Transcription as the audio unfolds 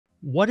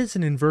What is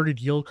an inverted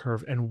yield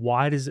curve and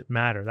why does it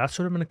matter? That's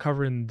what I'm going to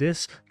cover in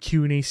this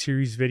Q&A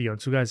series video.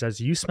 And so guys,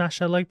 as you smash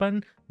that like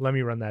button, let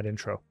me run that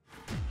intro.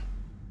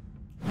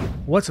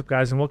 What's up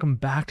guys, and welcome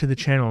back to the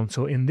channel. And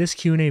so in this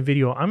Q&A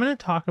video, I'm going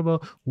to talk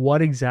about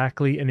what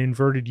exactly an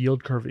inverted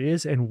yield curve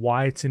is and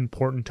why it's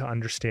important to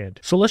understand.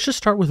 So let's just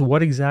start with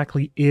what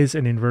exactly is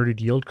an inverted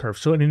yield curve.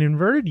 So in an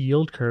inverted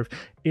yield curve,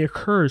 it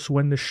occurs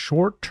when the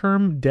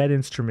short-term debt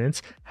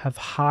instruments have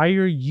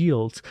higher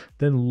yields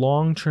than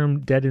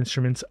long-term debt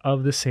instruments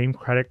of the same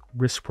credit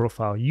risk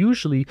profile.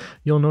 Usually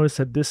you'll notice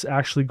that this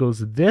actually goes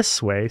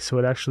this way, so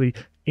it actually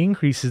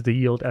increases the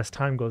yield as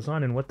time goes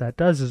on. And what that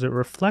does is it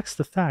reflects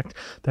the fact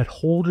that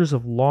holders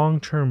of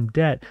long-term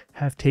debt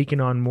have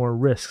taken on more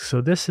risk.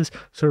 So this is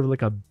sort of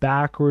like a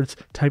backwards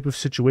type of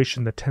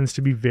situation that tends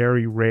to be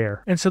very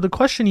rare. And so the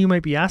question you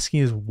might be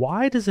asking is,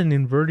 why does an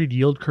inverted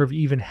yield curve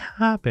even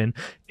happen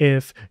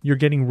if you're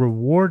getting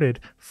rewarded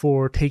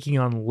for taking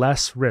on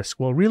less risk?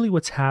 Well, really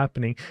what's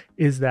happening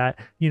is that,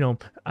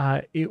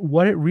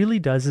 what it really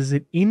does is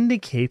it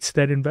indicates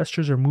that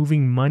investors are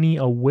moving money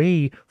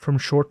away from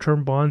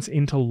short-term bonds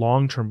into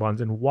long-term bonds.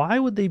 And why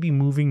would they be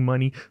moving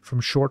money from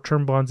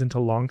short-term bonds into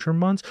long-term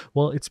bonds?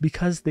 Well, it's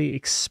because they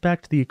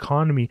expect the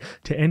economy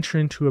to enter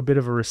into a bit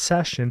of a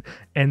recession.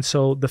 And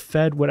so the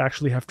Fed would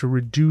actually have to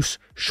reduce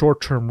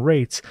short-term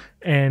rates.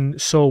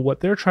 And so what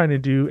they're trying to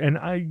do,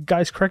 and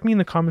guys, correct me in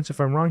the comments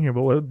if I'm wrong here,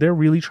 but what they're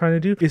really trying to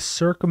do is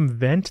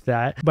circumvent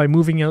that by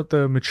moving out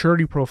the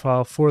maturity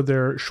profile for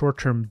their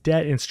short-term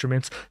debt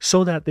instruments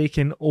so that they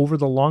can, over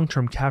the long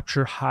term,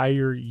 capture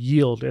higher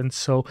yield. And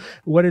so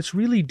what it's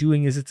really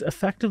doing is it's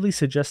effectively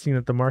suggesting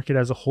that the market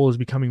as a whole is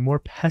becoming more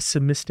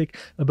pessimistic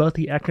about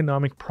the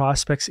economic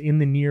prospects in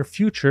the near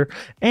future.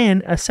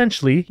 And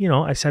essentially,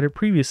 I said it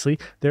previously,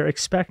 they're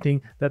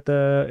expecting that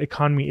the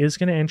economy is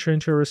going to enter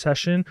into a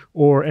recession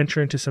or enter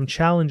into some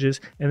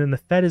challenges, and then the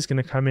Fed is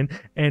going to come in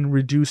and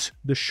reduce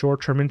the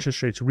short-term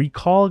interest rates.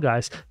 Recall,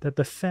 guys, that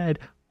the Fed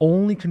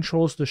only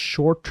controls the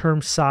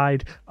short-term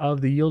side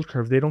of the yield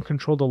curve. They don't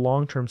control the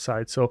long-term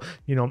side. So,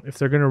 if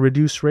they're going to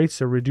reduce rates,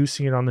 they're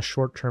reducing it on the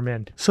short-term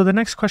end. So the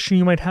next question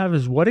you might have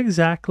is, what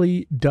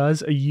exactly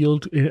does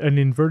an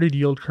inverted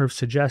yield curve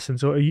suggest? And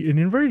so an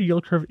inverted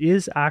yield curve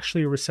is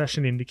actually a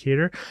recession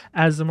indicator,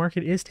 as the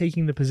market is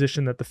taking the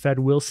position that the Fed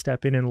will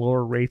step in and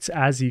lower rates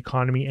as the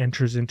economy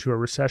enters into a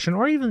recession,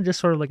 or even just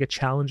sort of like a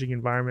challenging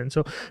environment.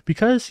 So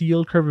because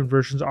yield curve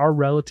inversions are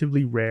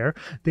relatively rare,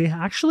 they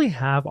actually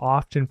have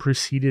often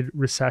preceded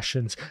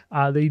recessions.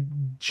 They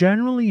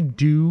generally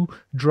do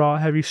draw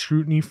heavy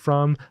scrutiny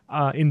from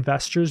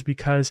investors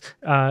because,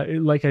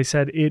 like I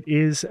said, it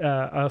is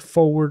a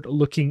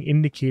forward-looking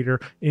indicator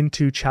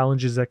into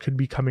challenges that could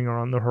be coming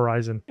around the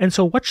horizon. And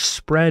so which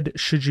spread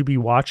should you be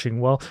watching?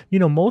 Well,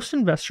 most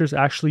investors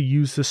actually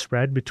use the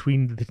spread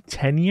between the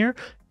 10-year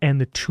and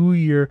the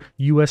 2-year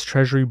US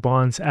Treasury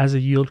bonds as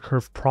a yield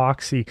curve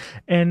proxy.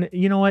 And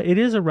you know what? It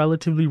is a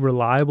relatively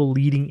reliable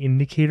leading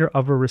indicator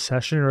of a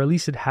recession, or at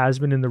least it has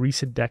been in the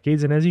recent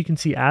decades. And as you can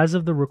see, as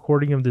of the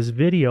recording of this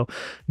video,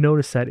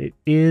 notice that it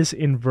is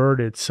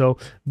inverted. So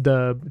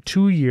the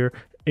 2-year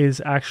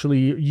is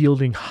actually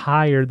yielding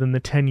higher than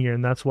the 10-year,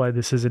 and that's why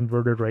this is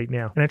inverted right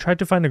now. And I tried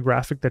to find a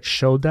graphic that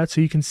showed that.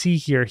 So you can see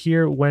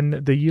here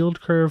when the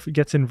yield curve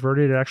gets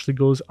inverted, it actually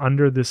goes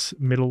under this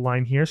middle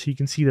line here. So you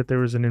can see that there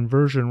was an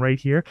inversion right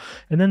here.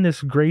 And then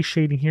this gray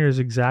shading here is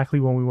exactly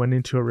when we went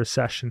into a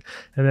recession.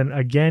 And then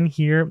again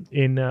here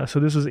so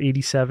this was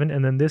 87,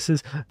 and then this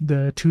is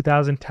the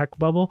 2000 tech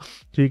bubble.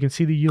 So you can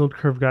see the yield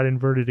curve got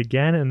inverted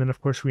again, and then of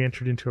course we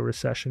entered into a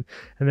recession.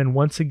 And then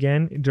once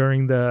again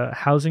during the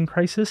housing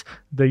crisis,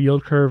 the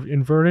yield curve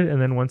inverted, and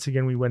then once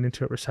again we went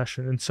into a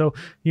recession. And so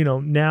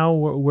now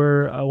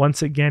we're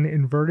once again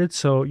inverted.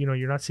 So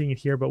you're not seeing it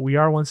here, but we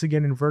are once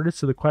again inverted.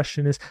 So the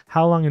question is,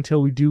 how long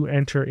until we do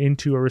enter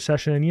into a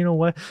recession? And you know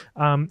what,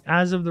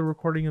 as of the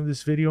recording of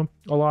this video,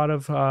 a lot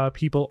of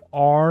people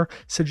are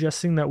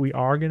suggesting that we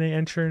are going to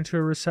enter into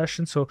a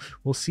recession. So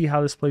we'll see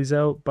how this plays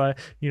out. But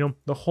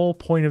the whole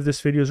point of this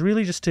video is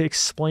really just to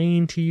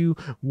explain to you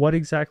what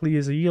exactly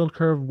is a yield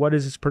curve, what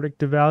is its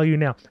predictive value.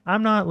 Now,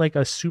 I'm not like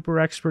a super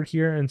expert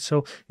here, and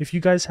so if you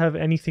guys have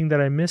anything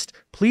that I missed,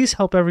 please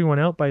help everyone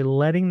out by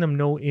letting them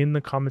know in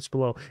the comments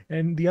below.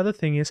 And the other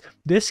thing is,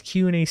 this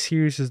Q&A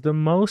series is the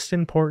most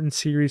important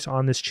series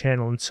on this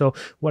channel. And so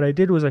what I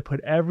did was I put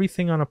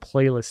everything on a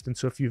playlist. And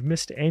so if you've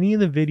missed any of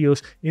the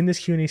videos in this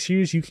Q&A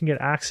series, you can get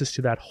access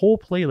to that whole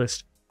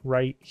playlist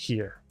right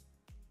here.